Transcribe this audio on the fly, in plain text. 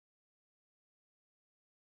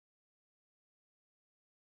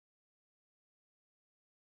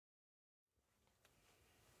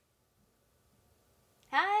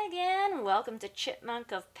everyone, welcome to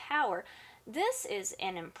Chipmunk of Power. This is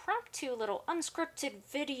an impromptu little unscripted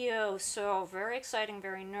video, so very exciting,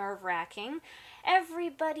 very nerve-wracking.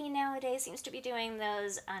 Everybody nowadays seems to be doing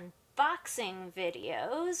those unboxing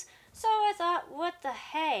videos, so I thought, what the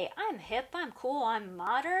hey, I'm hip, I'm cool, I'm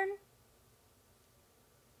modern.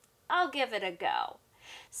 I'll give it a go.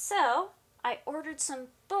 So, I ordered some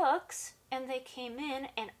books, and they came in,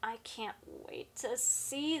 and I can't wait to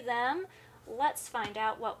see them. Let's find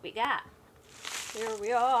out what we got. Here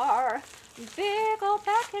we are. Big old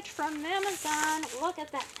package from Amazon. Look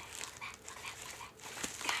at that.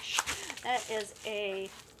 Gosh, that is a...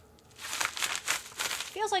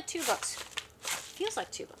 feels like two books. Feels like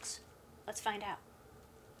two books. Let's find out.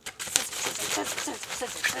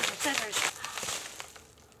 Scissors.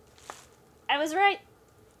 I was right.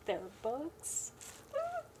 They're books.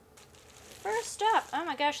 First up, oh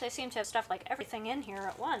my gosh, they seem to have stuff like everything in here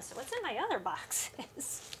at once. What's in my other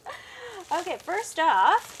boxes? Okay, first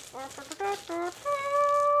off, what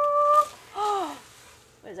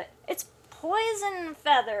is it? It's Poison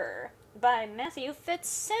Feather by Matthew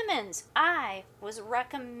Fitzsimmons. I was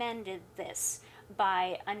recommended this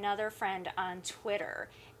by another friend on Twitter,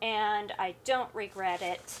 and I don't regret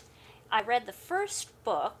it. I read the first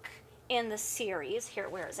book in the series. Here,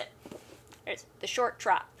 where is it? There's The Short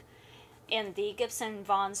Drop in the Gibson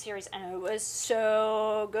Vaughn series, and it was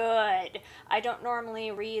so good. I don't normally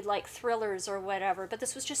read like thrillers or whatever, but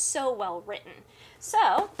this was just so well written.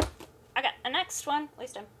 So, I got the next one, at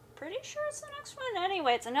least I'm pretty sure it's the next one.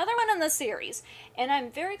 Anyway, it's another one in the series, and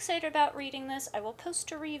I'm very excited about reading this. I will post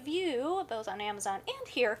a review, both on Amazon and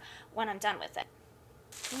here, when I'm done with it.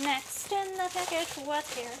 Next in the package,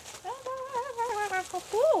 what's here?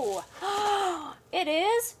 Ooh. It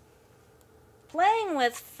is Playing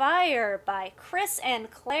with Fire by Chris and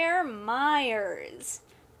Claire Myers.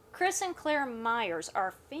 Chris and Claire Myers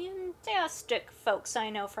are fantastic folks I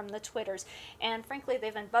know from the Twitters, and frankly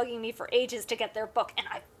they've been bugging me for ages to get their book, and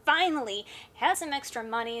I finally had some extra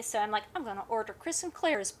money, so I'm like, I'm gonna order Chris and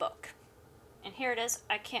Claire's book. And here it is.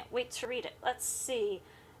 I can't wait to read it. Let's see.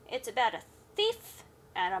 It's about a thief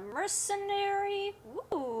and a mercenary.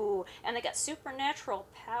 Ooh, and they got supernatural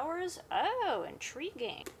powers. Oh,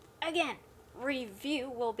 intriguing. Again, review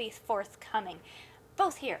will be forthcoming,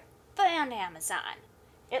 both here and Amazon.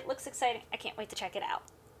 It looks exciting. I can't wait to check it out.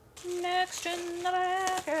 Next in the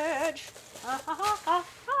package.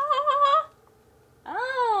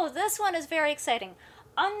 Oh, this one is very exciting.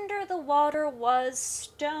 Under the Water Was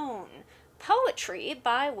Stone. Poetry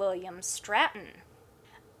by William Stratton.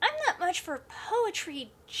 I'm not much for poetry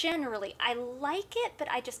generally. I like it, but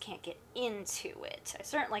I just can't get into it. I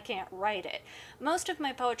certainly can't write it. Most of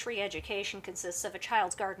my poetry education consists of A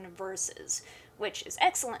Child's Garden of Verses, which is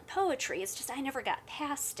excellent poetry, it's just I never got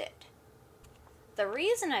past it. The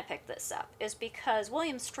reason I picked this up is because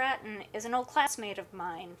William Stratton is an old classmate of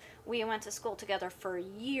mine. We went to school together for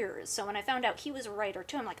years, so when I found out he was a writer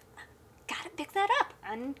too, I'm like, gotta pick that up.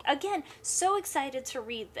 And again, so excited to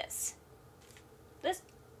read this.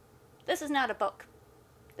 This is not a book.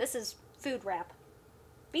 This is food wrap.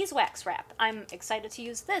 Beeswax wrap. I'm excited to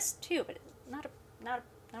use this too, but it's not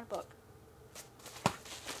a book.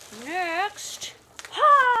 Next,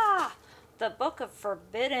 The Book of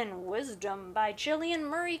Forbidden Wisdom by Gillian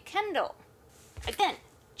Murray Kendall. Again,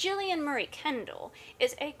 Gillian Murray Kendall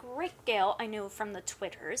is a great gal I know from the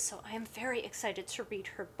Twitters, so I am very excited to read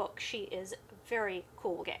her book. She is a very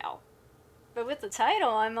cool gal. But with the title,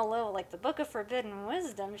 I'm a little like, The Book of Forbidden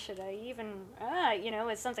Wisdom, should I even,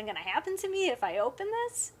 is something going to happen to me if I open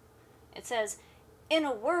this? It says, in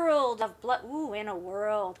a world of blood,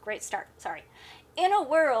 great start, sorry. In a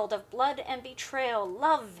world of blood and betrayal,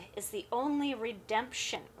 love is the only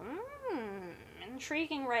redemption.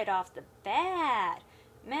 Intriguing right off the bat.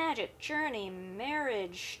 Magic, journey,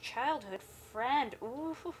 marriage, childhood friend.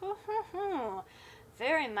 Ooh,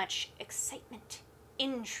 very much excitement,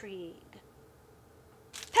 intrigue.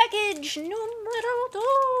 Package numero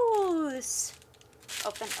dos.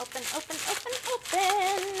 Open.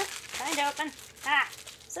 Trying to open.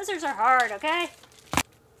 Scissors are hard, okay?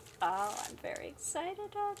 Oh, I'm very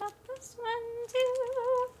excited about this one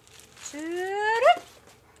too.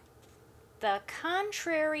 The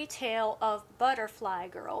Contrary Tale of Butterfly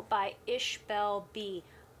Girl by Ishbel B.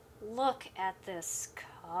 Look at this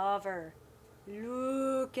cover.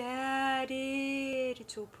 Look at it.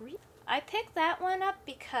 It's so pretty. I picked that one up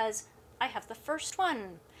because I have the first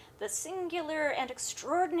one, The Singular and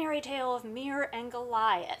Extraordinary Tale of Mir and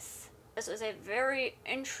Goliath. This was a very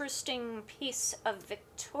interesting piece of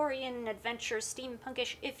Victorian adventure,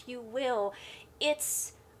 steampunkish, if you will.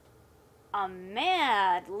 It's a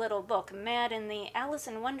mad little book, mad in the Alice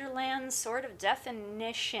in Wonderland sort of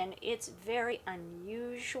definition. It's very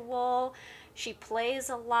unusual. She plays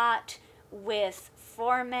a lot with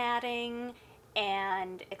formatting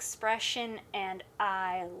and expression, and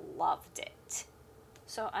I loved it.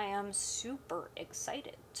 So I am super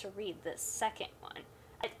excited to read this second one.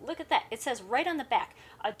 Look at that. It says right on the back,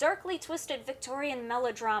 a darkly twisted Victorian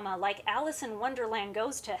melodrama like Alice in Wonderland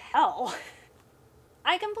goes to hell.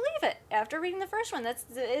 I can believe it. After reading the first one, that's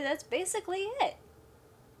basically it.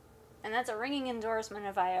 And that's a ringing endorsement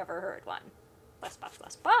if I ever heard one. Bless box,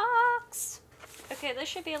 bless box. Okay, this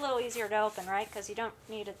should be a little easier to open, right? Because you don't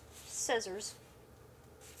need scissors.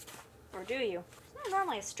 Or do you? Isn't there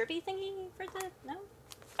normally a strippy thingy for the... No?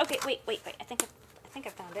 Okay, wait. I think I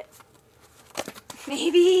found it.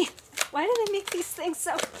 Maybe. Why do they make these things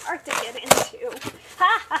so hard to get into?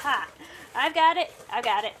 Ha ha ha. I've got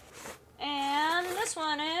it. And this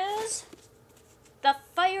one is The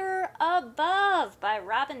Fire Above by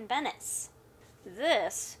Robin Bennis.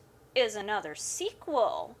 This is another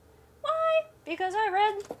sequel. Why? Because I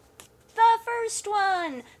read the first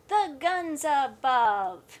one, The Guns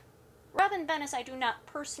Above. Robin Bennis I do not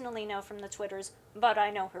personally know from the Twitters, but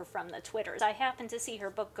I know her from the Twitters. I happened to see her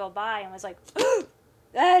book go by and was like,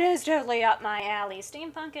 that is totally up my alley.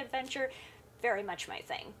 Steampunk adventure, very much my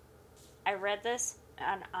thing. I read this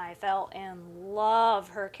and I fell in love.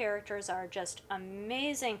 Her characters are just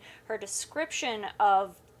amazing. Her description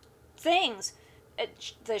of things,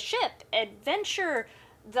 the ship, adventure,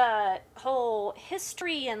 the whole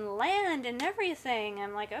history and land and everything.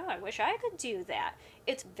 I'm like, oh, I wish I could do that.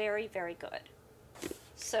 It's very, very good.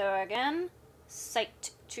 So again,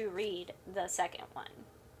 psyched to read the second one.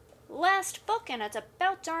 Last book, and it's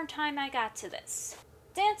about darn time I got to this.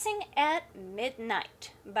 Dancing at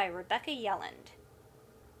Midnight by Rebecca Yelland.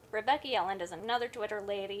 Rebecca Yelland is another Twitter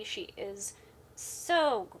lady. She is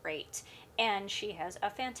so great, and she has a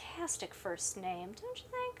fantastic first name, don't you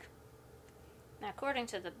think? Now, according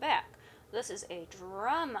to the back, this is a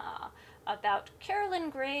drama about Carolyn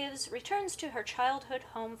Graves returns to her childhood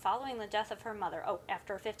home following the death of her mother. Oh,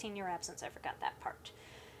 after a 15-year absence, I forgot that part.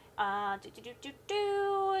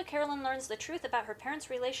 Carolyn learns the truth about her parents'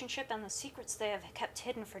 relationship and the secrets they have kept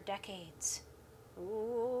hidden for decades.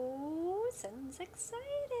 Ooh, sounds exciting.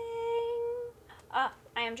 I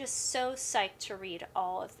am just so psyched to read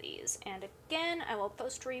all of these. And again, I will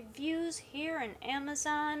post reviews here in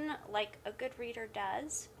Amazon like a good reader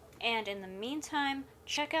does. And in the meantime,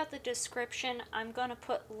 check out the description. I'm going to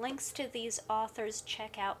put links to these authors.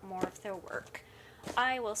 Check out more of their work.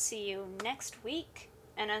 I will see you next week.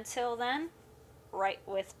 And until then, write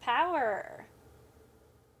with power.